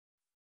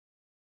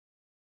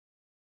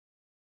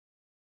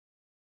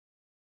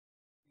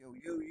Yo,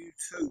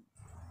 YouTube.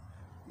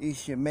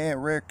 It's your man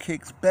Rare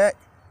Kicks back.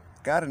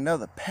 Got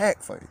another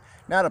pack for you.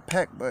 Not a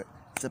pack, but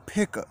it's a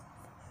pickup.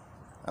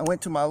 I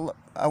went to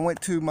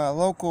my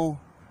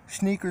local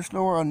sneaker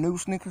store, a new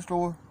sneaker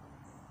store.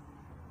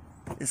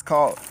 It's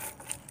called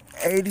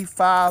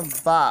 85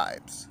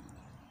 Vibes.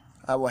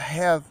 I will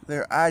have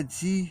their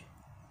IG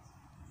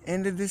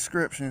in the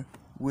description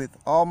with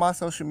all my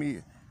social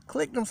media.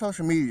 Click them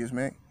social medias,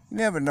 man. You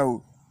never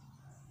know.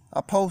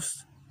 I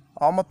post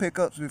all my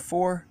pickups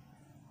before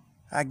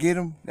I get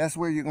them. That's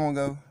where you're gonna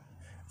go.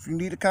 If you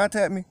need to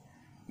contact me,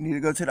 you need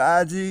to go to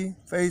the IG,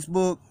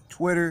 Facebook,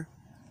 Twitter,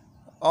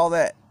 all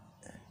that.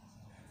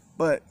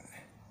 But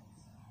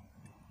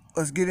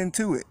let's get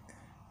into it.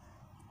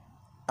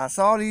 I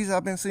saw these.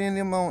 I've been seeing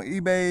them on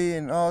eBay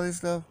and all this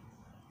stuff.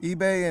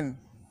 eBay and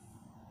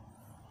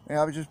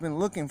I've just been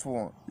looking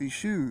for them, these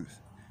shoes.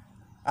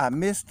 I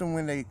missed them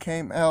when they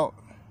came out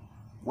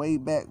way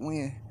back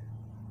when.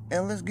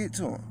 And let's get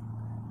to them.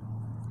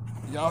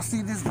 Y'all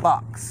see this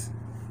box?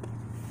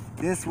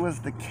 This is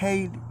the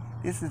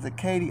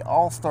KD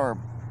All-Star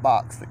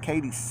box, the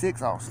KD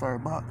 6 All-Star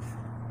box.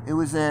 It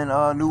was in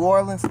New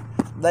Orleans.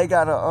 They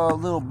got a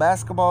little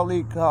basketball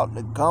league called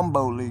the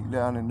Gumbo League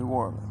down in New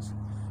Orleans.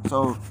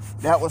 So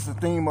that was the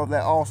theme of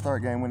that All-Star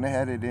game when they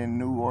had it in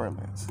New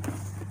Orleans.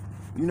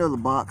 You know the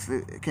box,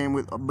 it came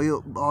with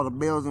all the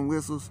bells and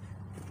whistles.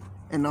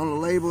 And on the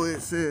label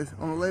it says,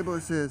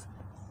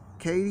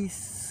 KD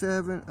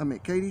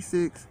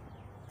 6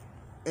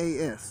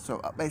 AS.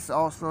 So basically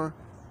All-Star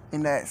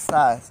in that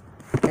size,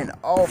 in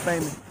all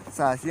famous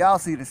size. Y'all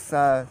see the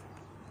size.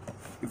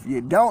 If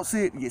you don't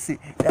see it, you see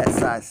that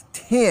size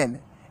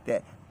 10.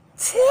 That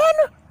 10.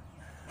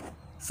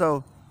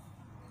 So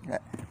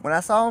when I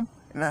saw them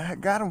and I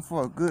got them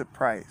for a good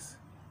price,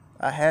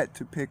 I had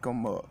to pick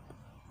them up.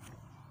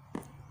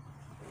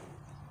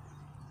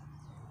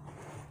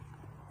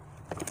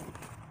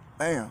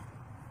 Bam,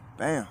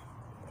 bam.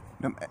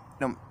 Them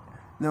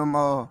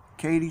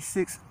KD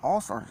 6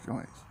 All-Star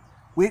joints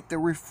with the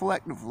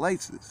reflective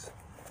laces.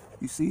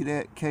 You see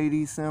that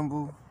KD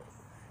symbol?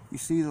 You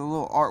see the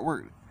little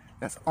artwork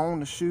that's on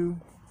the shoe?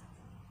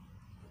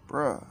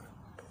 Bruh.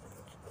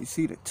 You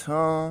see the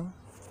tongue?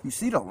 You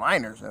see the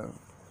liners though.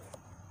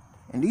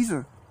 And these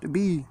are to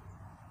be,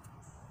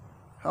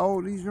 how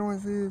old these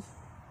joints is?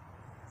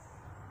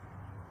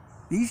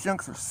 These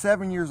junks are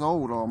 7 years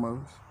old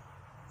almost.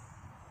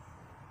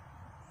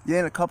 Yeah,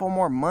 in a couple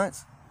more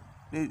months,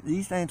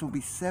 these things will be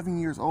 7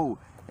 years old.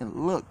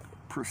 And look,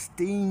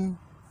 pristine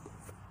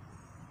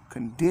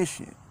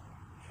condition.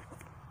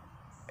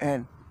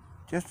 And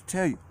just to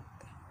tell you,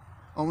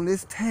 on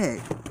this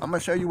tag, I'm gonna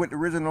show you what the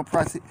original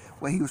price,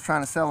 what he was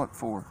trying to sell it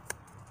for.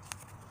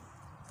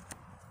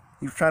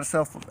 He was trying to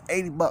sell it for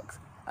 80 bucks.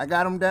 I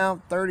got him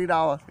down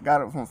 $30. I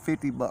got it for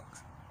 50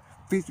 bucks.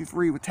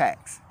 53 with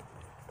tax.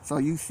 So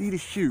you see the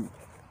shoe.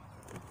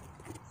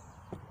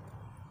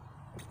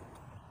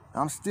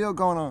 I'm still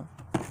gonna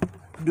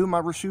do my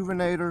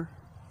rejuvenator,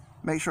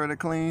 make sure they're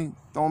clean,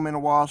 throw them in the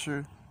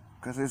washer,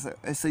 cause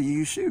it's a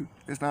used shoe.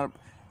 It's not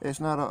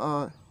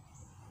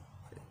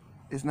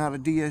a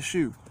DS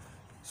shoe.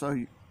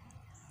 So,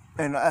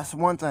 and that's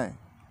one thing.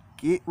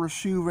 Get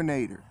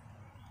rejuvenator.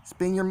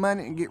 Spend your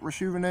money and get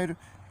rejuvenator.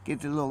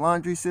 Get the little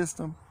laundry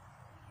system.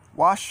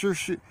 Wash your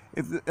shoe.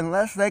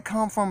 Unless they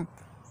come from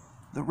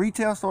the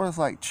retail stores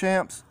like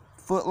Champs,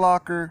 Foot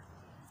Locker,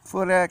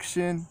 Foot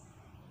Action,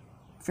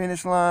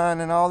 Finish Line,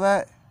 and all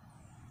that.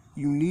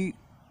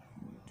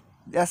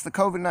 That's the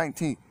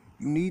COVID-19.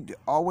 You need to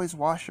always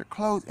wash your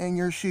clothes and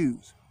your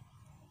shoes.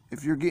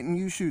 If you're getting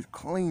used shoes,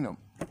 clean them.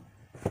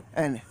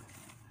 And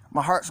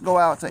my hearts go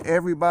out to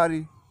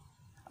everybody.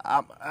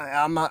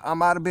 I'm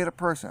not a bitter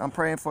person. I'm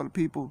praying for the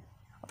people.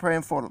 I'm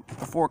praying for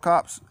the 4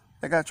 cops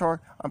that got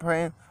charged. I'm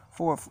praying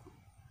for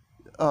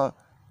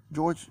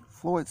George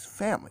Floyd's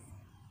family.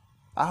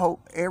 I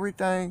hope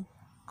everything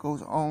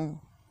goes on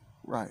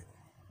right.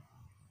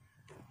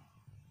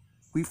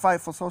 We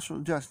fight for social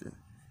justice.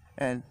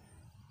 And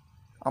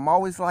I'm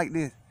always like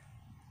this.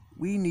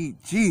 We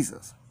need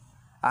Jesus.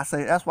 I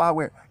say that's why I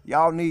wear.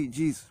 Y'all need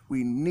Jesus.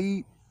 We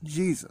need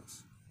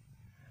Jesus.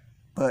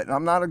 But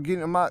I'm not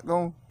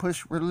gonna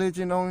push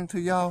religion on to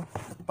y'all.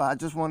 But I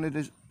just wanted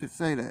to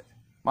say that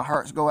my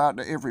hearts go out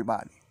to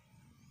everybody.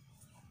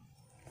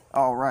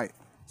 All right.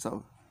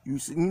 So you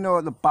know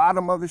at the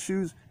bottom of the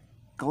shoes,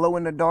 glow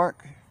in the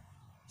dark.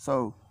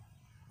 So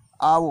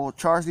I will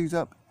charge these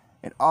up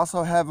and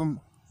also have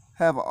them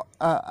have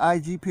a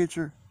IG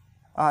picture,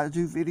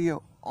 IG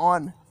video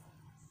on.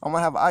 I'm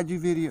gonna have an IG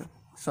video.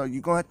 So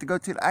you're gonna have to go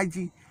to the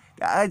IG.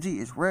 The IG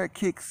is Rare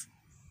Kicks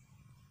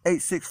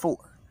 864.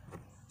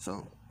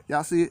 So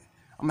y'all see it.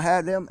 I'm gonna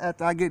have them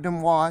after I get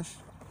them washed.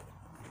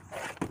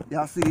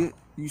 Y'all see it.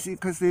 You see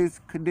this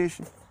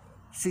condition.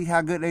 See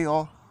how good they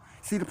are.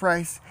 See the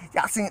price.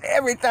 Y'all seen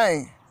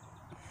everything.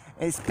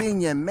 And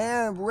spin your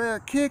man Rare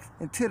Kicks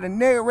until the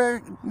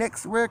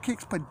next Rare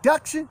Kicks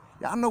production.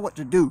 Y'all know what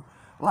to do.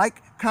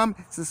 Like,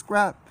 comment,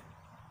 subscribe,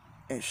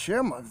 and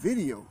share my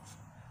videos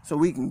so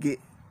we can get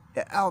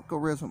the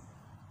algorithm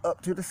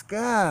up to the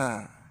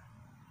sky.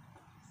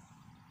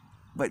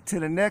 But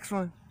to the next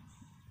one,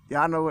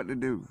 y'all know what to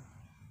do.